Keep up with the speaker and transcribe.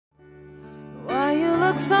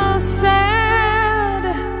look so sad,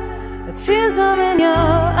 the tears are in your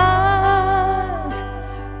eyes.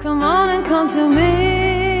 Come on and come to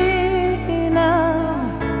me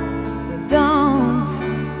now. Don't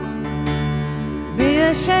be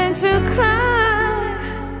ashamed to cry.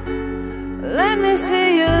 Let me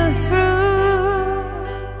see you through,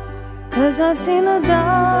 'cause I've seen the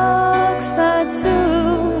dark side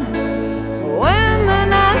too. When the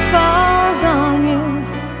night falls on you,